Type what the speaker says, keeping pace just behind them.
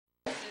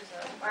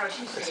Let's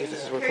see if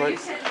this is recording.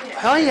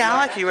 Hell yeah,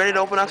 Alec, you ready to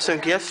open up some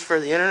gifts for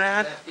the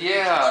internet?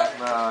 Yeah,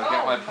 I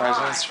got my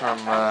presents from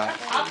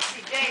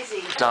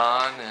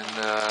Don and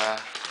I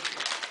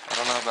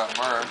don't know about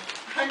Murph.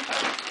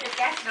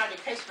 That's not a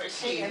Christmas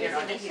scene, you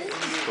know, this is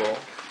Cool.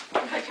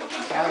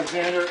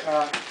 Alexander,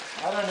 I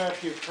don't know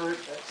if you've heard,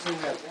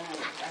 seen that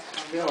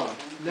film.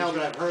 No,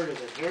 but I've heard of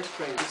it.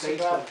 Hairspray is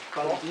based on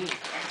Buddy Dean.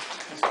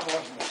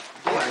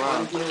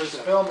 Wow. It was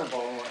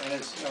filmable, and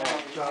it's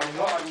John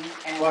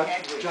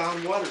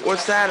Waters.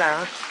 What's that,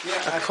 Alec?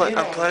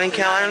 A planning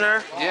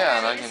calendar? Yeah,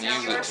 and I can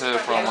use it too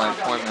for all my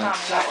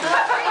appointments.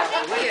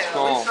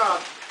 Cool.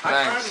 I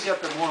tried to Thanks.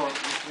 get the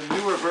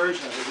newer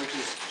version of it, which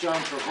is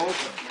John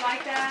Travolta. You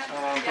like that?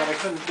 But I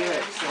couldn't get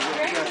it, so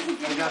I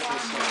got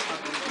this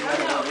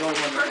the old one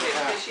that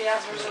we have.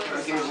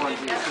 I gave one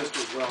to your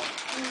sister as well.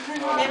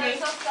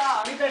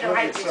 You better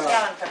write this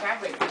down, because I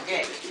would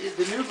forget.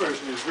 The new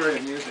version is very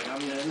amusing. I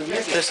mean, in the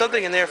middle. There's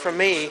something in there for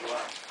me.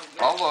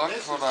 I'll look.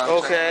 Hold on.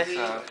 Okay.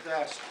 Check this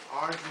out.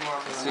 Orange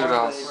marble. See what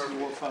else.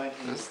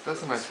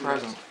 This is my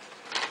present.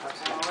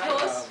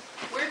 Phyllis,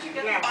 where'd you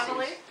get the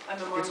marmalade? I'm a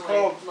It's marmalade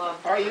called, love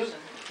are you? person.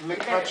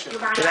 McCutcheon.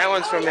 That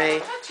one's for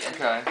me.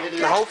 Okay.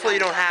 Now, hopefully you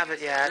don't have it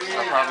yet.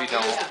 I probably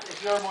don't.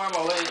 If you're a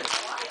marmalade.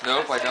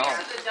 Nope, I don't.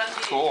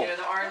 Cool. The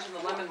orange and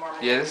the lemon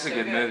marmalade. Yeah, this is a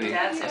good movie.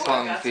 I saw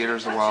it in the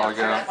theaters a while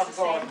ago.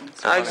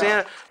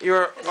 Alexander,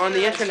 you're on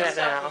the internet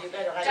now. So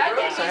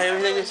have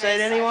anything to say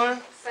to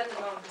anyone?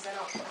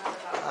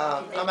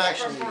 I'm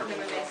actually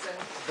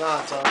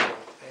Don's uncle,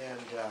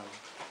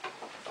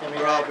 and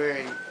we're all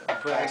very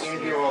impressed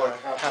with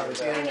how his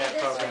internet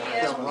program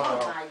is going on.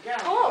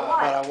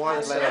 But I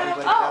wanted to let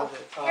everybody know that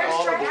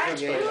all of the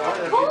creators,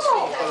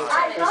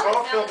 it's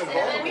all filmed in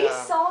Baltimore. We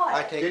saw I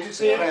it. take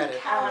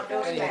credit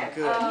for anything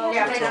good.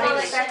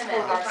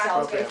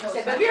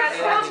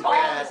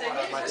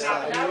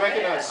 You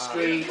recognize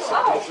streets.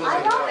 Oh, I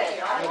love it.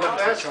 And the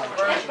best version,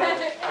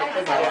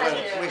 I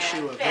wish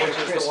you a good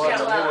Christmas. Oh,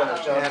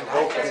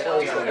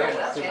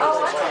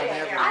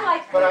 I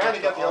like But I had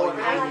to get the old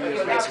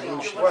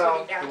resolution.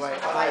 Well, the way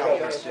I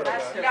always do it. Put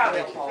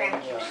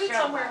it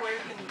somewhere where you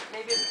can,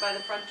 maybe by the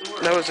front door.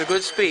 That was a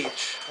good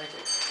speech.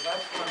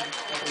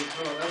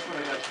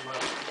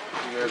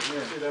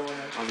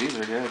 Oh, these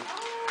are good.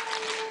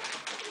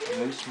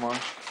 Moose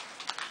Marsh.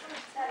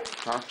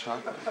 Dark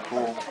chocolate.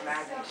 Cool.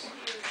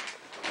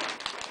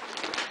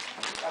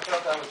 I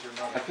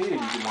figured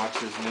you could watch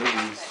his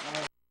movies.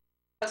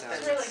 It's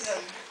really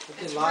good.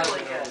 It's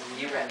really good.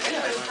 You read it. It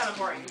was kind of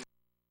boring.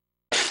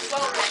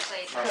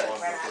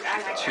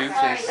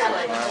 Two-Faced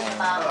Smiling.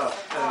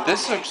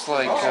 This looks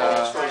like,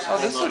 oh,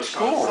 this looks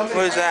cool.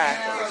 What is that?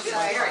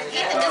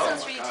 Ethan, this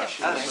one's for you too.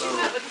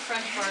 With the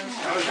French barns.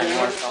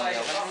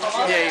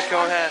 Yeah, you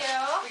go ahead.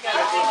 Now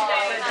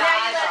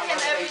you let him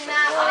open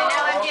that one, and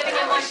now I'm giving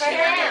him one for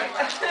him.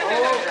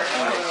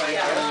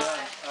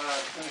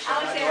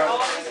 Alexander,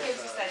 all of his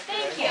kids have said,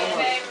 Thank you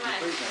very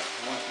much.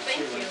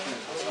 thank you.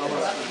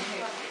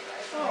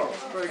 Oh,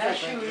 very good.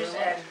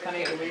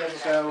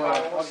 So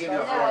I'll give you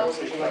a hard.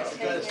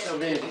 Still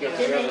need to get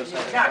together.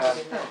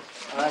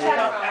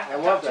 I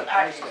love that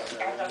price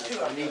tag. I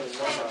need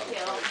some.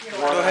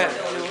 Go ahead.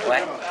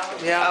 What?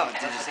 Yeah. Oh,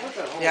 did you see?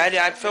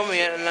 Yeah, I'm filming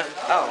it. And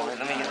Oh, let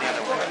me get the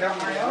other one.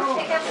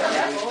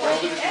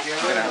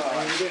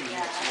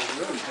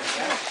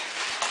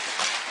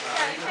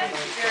 Thank you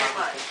very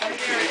much.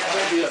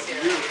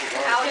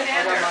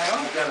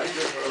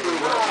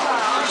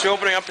 she's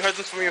opening up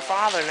presents from your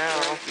father now.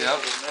 Yep.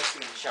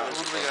 What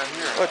do we got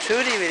here? Oh,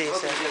 2 DVDs.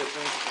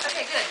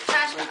 Okay, good.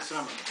 Trash box.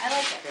 I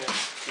like it.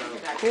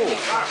 Cool.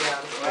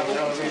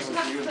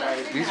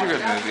 These are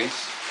good movies.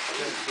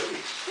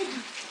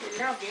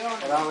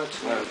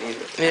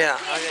 Yeah.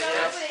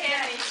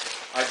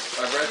 I read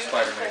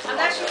Spider-Man.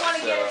 Unless you want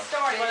to get it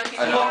started.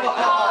 I know.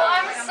 Oh,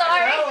 I'm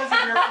sorry.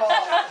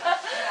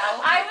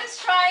 I was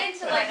trying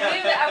to like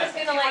move it. I was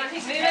gonna like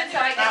move it so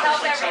I could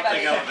help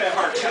everybody. Here,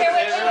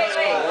 wait.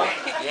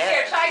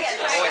 Here, try again.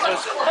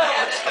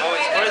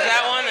 What is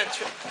that one?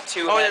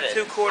 Oh, the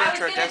 2/4 I was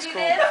trick. gonna That's do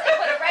cool. this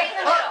and put it right in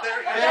the middle.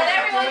 Then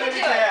everyone can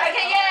do it.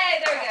 Okay,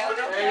 yay, there we go.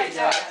 Do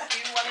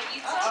you want to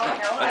eat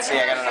some? Let's see,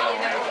 I got another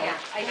one.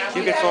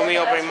 You can film me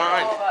opening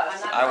mine.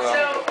 I will.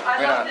 So, I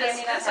Wait love on.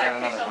 this. That's I got our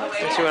another one.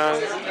 Let's see what I'm...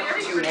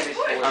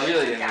 I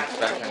really didn't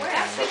expect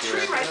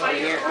anything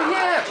here.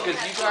 Yeah, because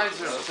you guys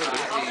are so busy.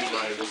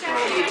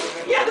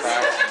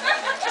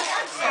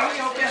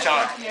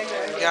 Sean.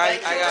 Yeah, I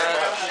got it.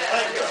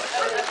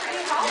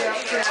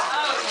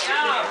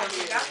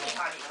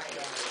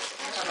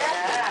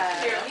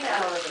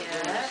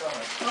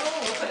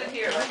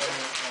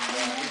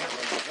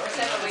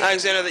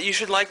 Alexander, that you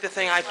should like the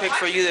thing I picked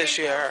for you this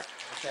year.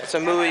 It's a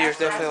movie you're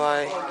definitely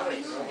like. See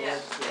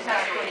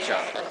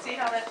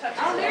how that touches?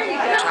 Oh, there you go.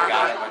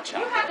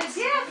 You have a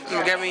gift.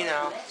 You get me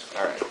now.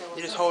 Alright.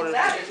 You just hold it.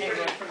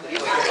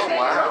 Oh,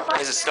 wow.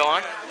 Is it still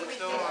on?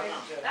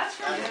 That's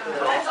for you.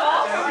 That's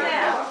all for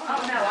now.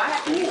 Oh, no, I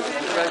have to.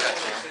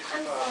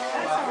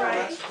 That's all right.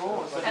 that's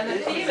cool. And the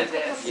theme of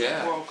this Yeah. is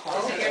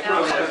that you're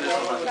now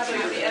going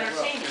to the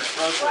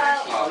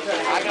entertainer.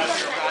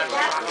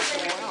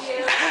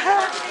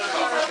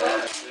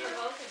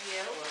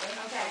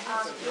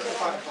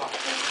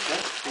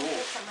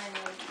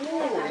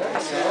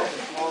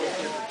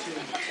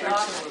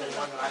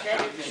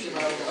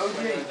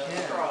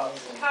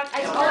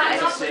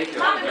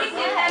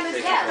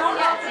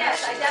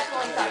 Yes, I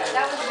definitely thought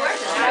that was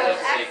gorgeous. I was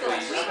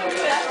excellent.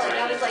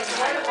 I was like,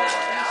 wonderful.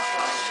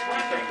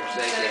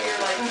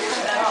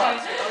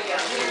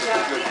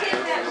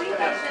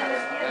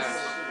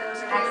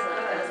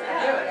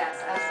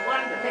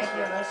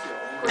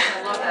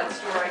 I love that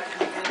story.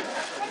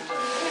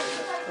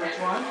 Which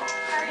one?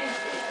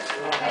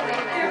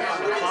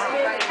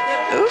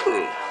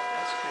 Ooh.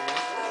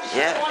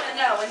 Yeah. I want to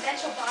know, and then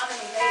she'll bother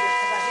me later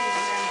because I didn't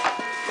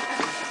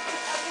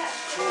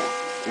remember.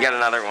 You got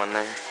another one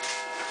there.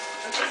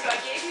 Okay, so I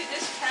gave you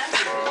this pen. Do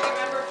you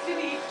remember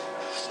Kitty?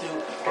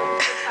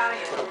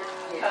 Italian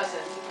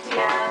cousin.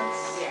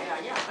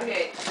 Yeah.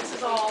 Okay, this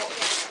is all.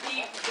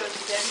 Steve goes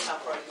to Denny's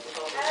house party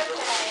with all this. Okay,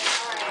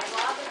 all right.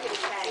 Well, I'll look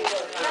at it.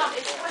 No,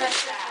 it's what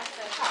is that?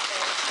 Did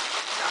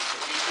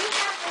you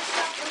have this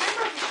stuff?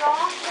 Remember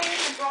Dawn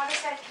came and brought us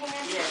that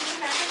candy? Yes. Do you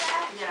remember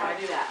that? Yeah, I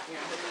do that.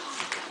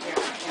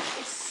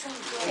 It's so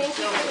good. Thank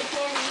you for the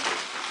candy.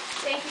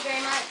 Thank you very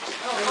much.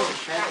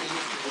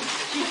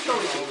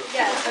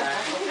 Yes.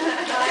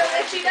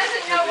 If she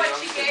doesn't know what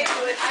she gave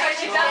you, it's because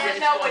she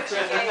doesn't know what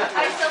she gave you.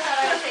 I still thought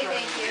I would say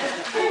thank you.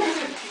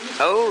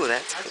 Oh,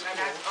 that's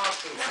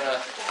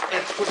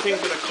It's put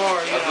things in a car,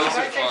 you know.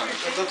 fun.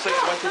 It looks like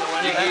it went to the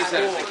window. You can use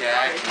that as a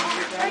gag.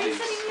 Are you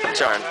sitting here?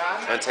 John.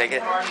 Want to take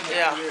it?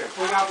 Yeah.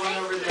 We got one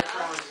over there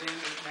for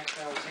Alexander, next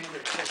to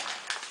Alexander.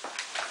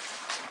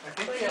 I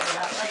think we have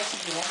that.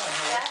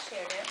 Dash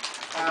here, dude.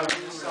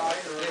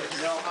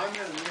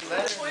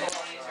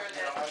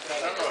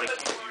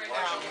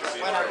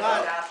 When I'm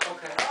not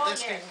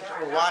listening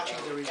or watching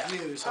the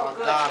reviews on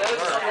Don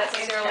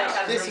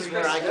Earth, this is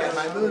where I get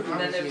my movie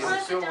reviews.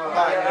 I'd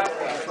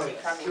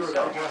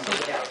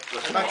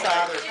much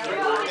rather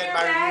get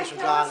my reviews from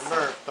Don and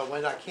Murph, but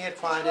when I can't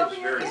find it,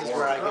 this is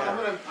where I go.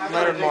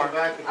 Leonard Mark.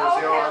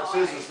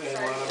 Susan's name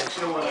on it.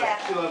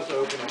 She loves to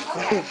open them.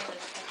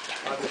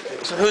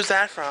 So who's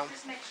that from?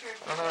 Just make sure.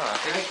 I don't know. I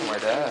think it's from my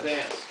dad.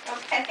 Dance.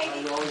 Okay.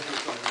 You always do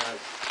something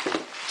nice.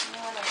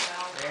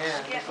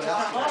 Man, Yeah. what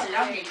else?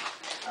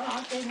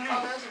 Oh,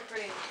 those are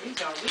pretty. These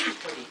are really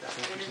pretty.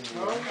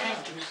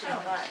 Thank you so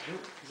much.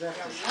 Is that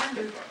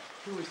Wonderful.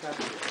 who is that?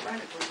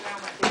 Wonderful. Now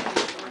my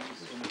baby's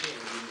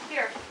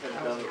Here.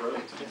 Down the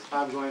road.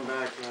 I'm going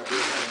back. Another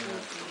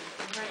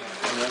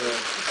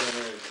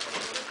dinner.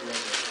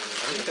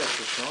 I think that's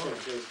the song.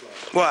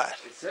 What?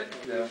 It said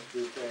no.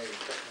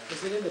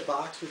 Is it in the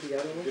box with the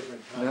other one?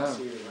 Different No. time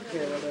seating.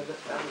 Yeah, that was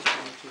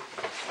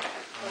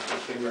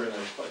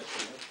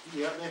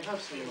Yeah, they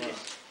have some,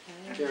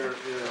 their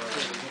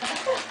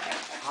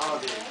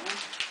holiday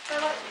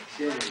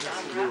dinners.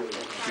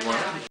 You want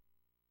it?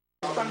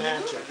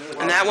 Magic.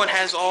 And that one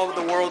has all of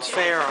the World's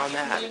Fair on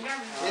that.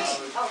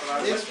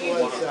 This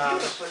was,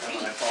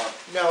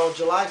 no,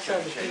 July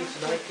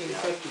 17th,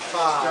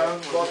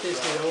 1955, Walt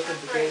Disney opened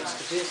the gates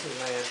to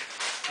Disneyland,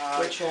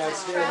 which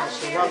has been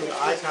the rubber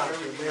icon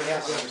for America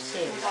ever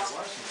since.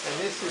 And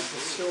this is the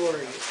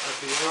story of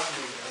the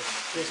opening of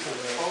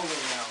Disneyland.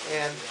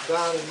 And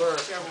Don and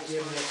Murph have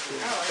given it to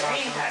Don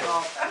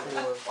Uncle for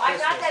Well, I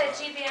got that Christmas. at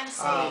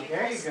GBMC.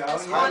 There you go.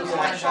 One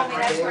woman told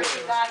me that's where she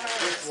got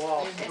hers.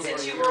 Walt. And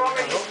since you were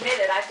already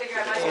admitted, I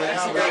figured I might as well And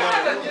just They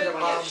have a go. good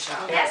mom's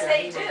gift Yes,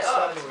 they do.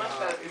 Oh, it's much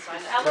better than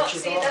sign Now up. look,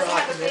 see, it doesn't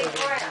have a big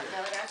forehead.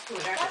 No, that's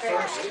cool. That's That's very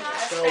very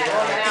nice. So,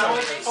 Now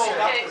it's pulled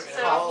up. Okay,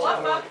 so all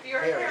fluff over up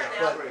your hair here,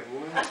 now. but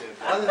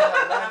other than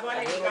that,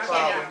 little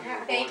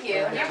problem. Thank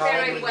you. The You're time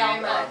very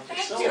when, welcome.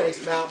 Thank you.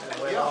 Space Mountain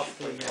went off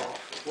the,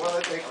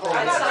 Well, they call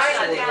I it. thought I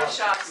had the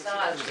shop's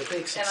not. it was a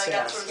big And I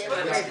got success. sort of split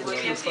it.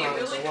 Like, it's the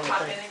ability to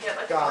pop in and get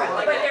like a print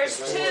like But that. there's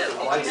two. Did you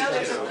know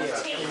there's a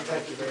boutique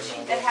Thank you very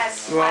much. that has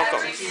You're welcome.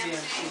 I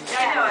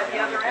know, at the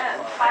other end.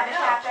 by the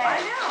cafe?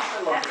 I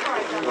know. That's where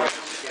I go. But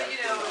you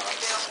know,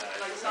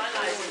 like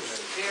Sinai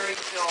was very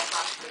still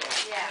hospital.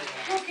 Yeah.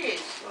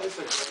 cookies. You know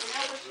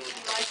what you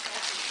like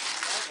that?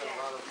 I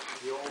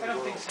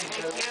don't think St.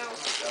 You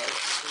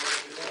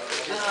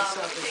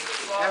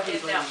walk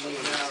in now,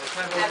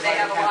 and they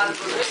have a lot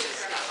of religious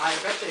stuff. I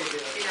bet they do.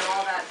 You know,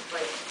 all that,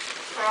 like,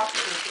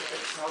 crosses.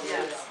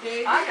 Yes.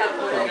 I got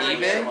one On to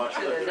eBay?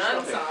 the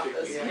nun's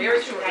office, very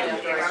shortly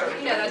after I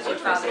started. You know, that's your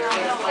father's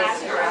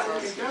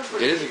place.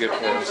 It is a good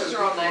place. Those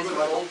are all nice,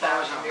 old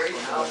fashioned, very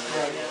powerful,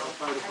 you know.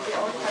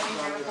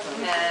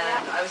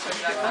 And I was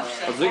talking about I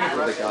was looking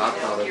for the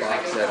Godfather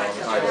box set on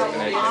high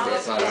definition, but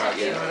it's not out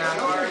yet. I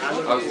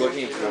was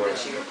looking for it. I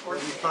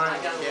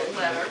got a little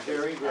letter, a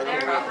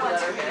proper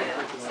letterhead,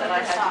 said I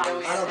had to go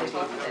in and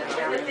talk to them.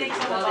 The things on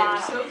the Well, they were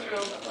bottom. so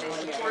thrilled, they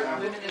support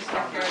women as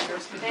healthcare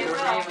nurse midwifery.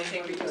 name, we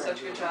think we do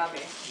such a good job.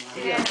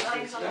 Yeah,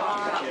 things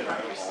along.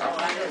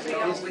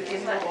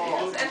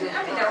 And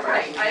I mean, they're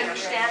right, I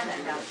understand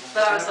that now.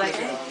 But I was like,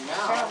 hey,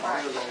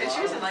 and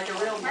she was in like a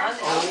real nun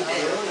outfit.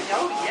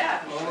 Oh,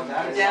 yeah.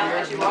 Down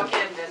as you walk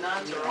in, the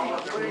nuns are all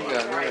over.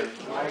 Right.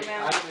 I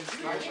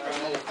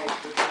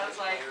was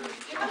like,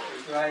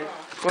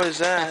 What is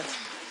that?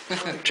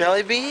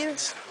 Jelly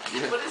beans?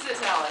 what is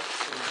this, Alex?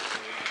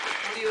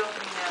 What are you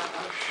opening now?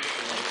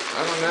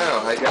 I don't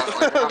know. I got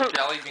like enough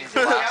jelly beans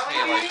to last me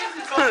like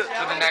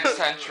for the next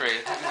century.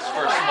 I think it's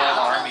for a small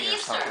army or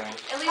something.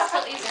 At least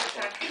till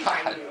Easter.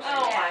 God.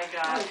 Oh my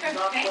God.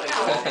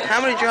 How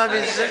many jelly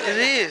beans is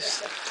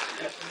these?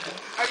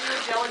 Are you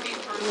a jelly bean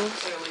person?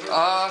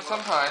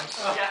 Sometimes.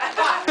 Yeah.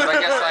 But I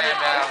guess I am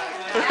now.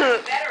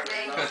 Better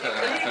make.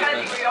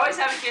 We always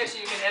have a gift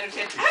you can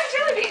entertain. Have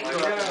jelly beans.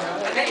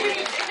 And then you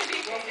can be.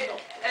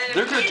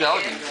 They're good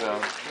jelly beans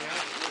though.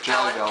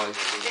 Jelly bellies.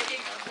 If you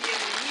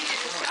need to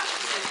discuss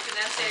this, you can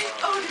then say,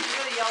 oh, did you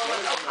really yellow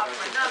one? Oh,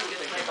 popcorn, not a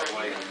good flavor.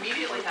 You can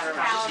immediately have a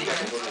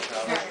conversation.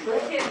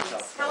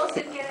 Tell us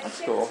didn't get any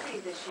Cool.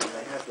 chicken this year.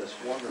 They have this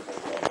wonderful,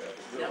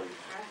 really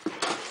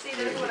See,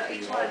 there's what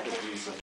each one.